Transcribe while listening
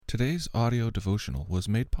Today's audio devotional was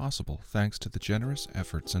made possible thanks to the generous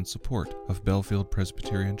efforts and support of Bellefield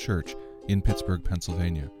Presbyterian Church in Pittsburgh,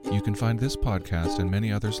 Pennsylvania. You can find this podcast and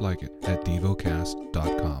many others like it at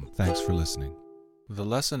Devocast.com. Thanks for listening. The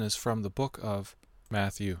lesson is from the book of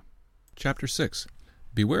Matthew. Chapter 6.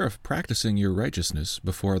 Beware of practicing your righteousness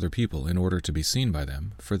before other people in order to be seen by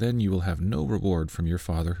them, for then you will have no reward from your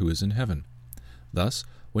Father who is in heaven. Thus,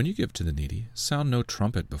 when you give to the needy, sound no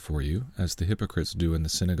trumpet before you, as the hypocrites do in the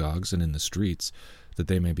synagogues and in the streets, that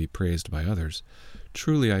they may be praised by others.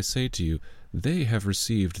 Truly I say to you, they have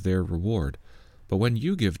received their reward. But when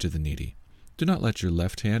you give to the needy, do not let your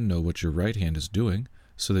left hand know what your right hand is doing,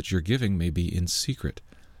 so that your giving may be in secret,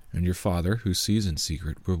 and your Father, who sees in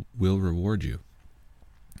secret, will reward you.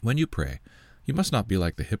 When you pray, you must not be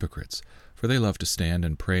like the hypocrites, for they love to stand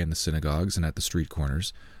and pray in the synagogues and at the street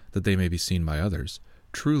corners, that they may be seen by others.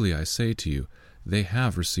 Truly I say to you, they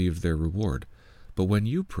have received their reward. But when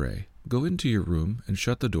you pray, go into your room and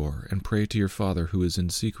shut the door and pray to your Father who is in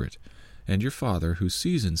secret, and your Father who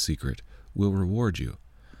sees in secret will reward you.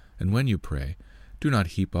 And when you pray, do not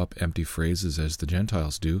heap up empty phrases as the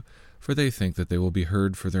Gentiles do, for they think that they will be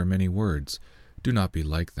heard for their many words. Do not be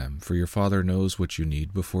like them, for your Father knows what you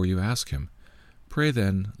need before you ask him. Pray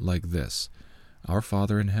then like this: Our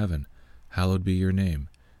Father in heaven, hallowed be your name.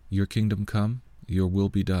 Your kingdom come, your will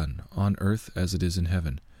be done, on earth as it is in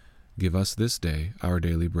heaven. Give us this day our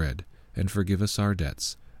daily bread, and forgive us our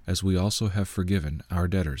debts, as we also have forgiven our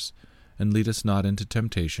debtors. And lead us not into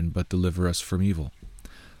temptation, but deliver us from evil.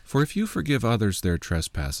 For if you forgive others their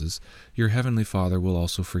trespasses, your heavenly Father will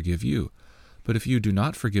also forgive you. But if you do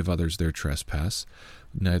not forgive others their trespass,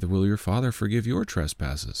 neither will your Father forgive your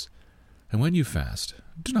trespasses. And when you fast,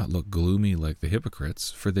 do not look gloomy like the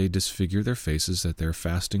hypocrites, for they disfigure their faces that their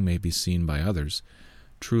fasting may be seen by others.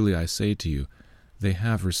 Truly I say to you, they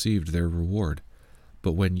have received their reward.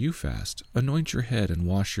 But when you fast, anoint your head and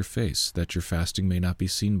wash your face, that your fasting may not be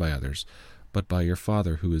seen by others, but by your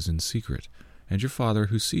Father who is in secret. And your Father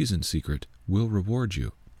who sees in secret will reward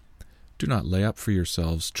you. Do not lay up for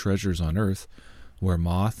yourselves treasures on earth, where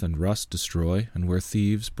moth and rust destroy, and where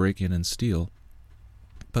thieves break in and steal.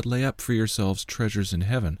 But lay up for yourselves treasures in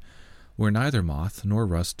heaven, where neither moth nor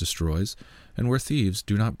rust destroys, and where thieves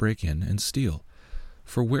do not break in and steal.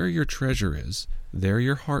 For where your treasure is, there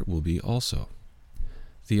your heart will be also.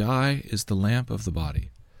 The eye is the lamp of the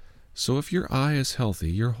body. So if your eye is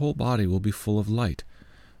healthy, your whole body will be full of light.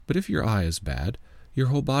 But if your eye is bad, your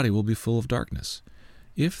whole body will be full of darkness.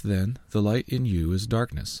 If then the light in you is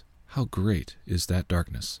darkness, how great is that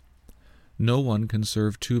darkness? No one can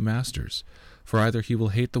serve two masters, for either he will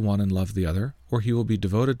hate the one and love the other, or he will be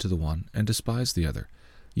devoted to the one and despise the other.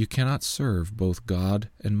 You cannot serve both God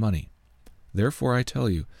and money. Therefore I tell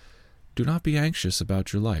you, do not be anxious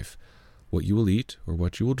about your life, what you will eat or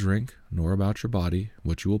what you will drink, nor about your body,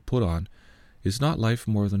 what you will put on. Is not life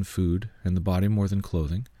more than food, and the body more than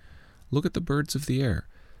clothing? Look at the birds of the air.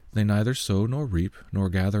 They neither sow nor reap, nor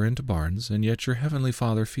gather into barns, and yet your heavenly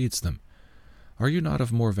Father feeds them. Are you not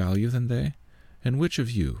of more value than they? And which of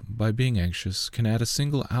you, by being anxious, can add a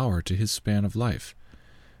single hour to his span of life?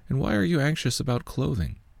 And why are you anxious about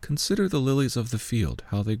clothing? Consider the lilies of the field,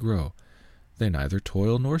 how they grow. They neither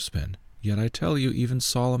toil nor spin. Yet I tell you, even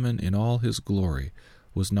Solomon in all his glory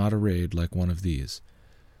was not arrayed like one of these.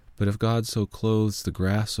 But if God so clothes the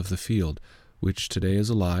grass of the field, which today is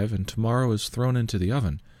alive and tomorrow is thrown into the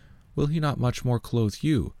oven, will he not much more clothe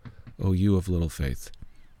you, O you of little faith?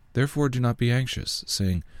 Therefore do not be anxious,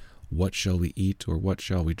 saying, What shall we eat, or what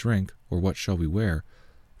shall we drink, or what shall we wear?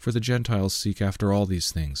 For the Gentiles seek after all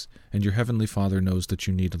these things, and your heavenly Father knows that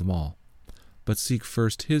you need them all. But seek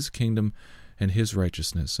first his kingdom and his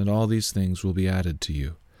righteousness, and all these things will be added to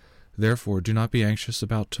you. Therefore do not be anxious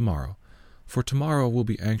about tomorrow, for tomorrow will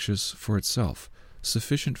be anxious for itself.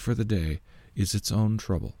 Sufficient for the day is its own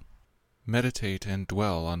trouble. Meditate and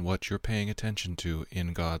dwell on what you're paying attention to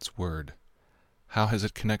in God's Word. How has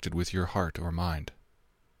it connected with your heart or mind?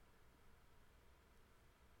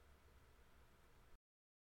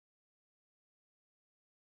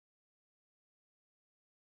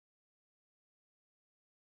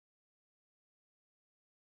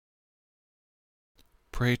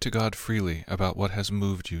 Pray to God freely about what has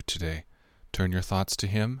moved you today. Turn your thoughts to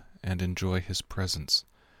Him and enjoy His presence.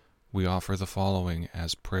 We offer the following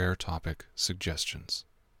as prayer topic suggestions.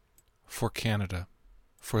 For Canada,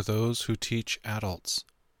 for those who teach adults.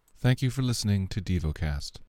 Thank you for listening to Devocast.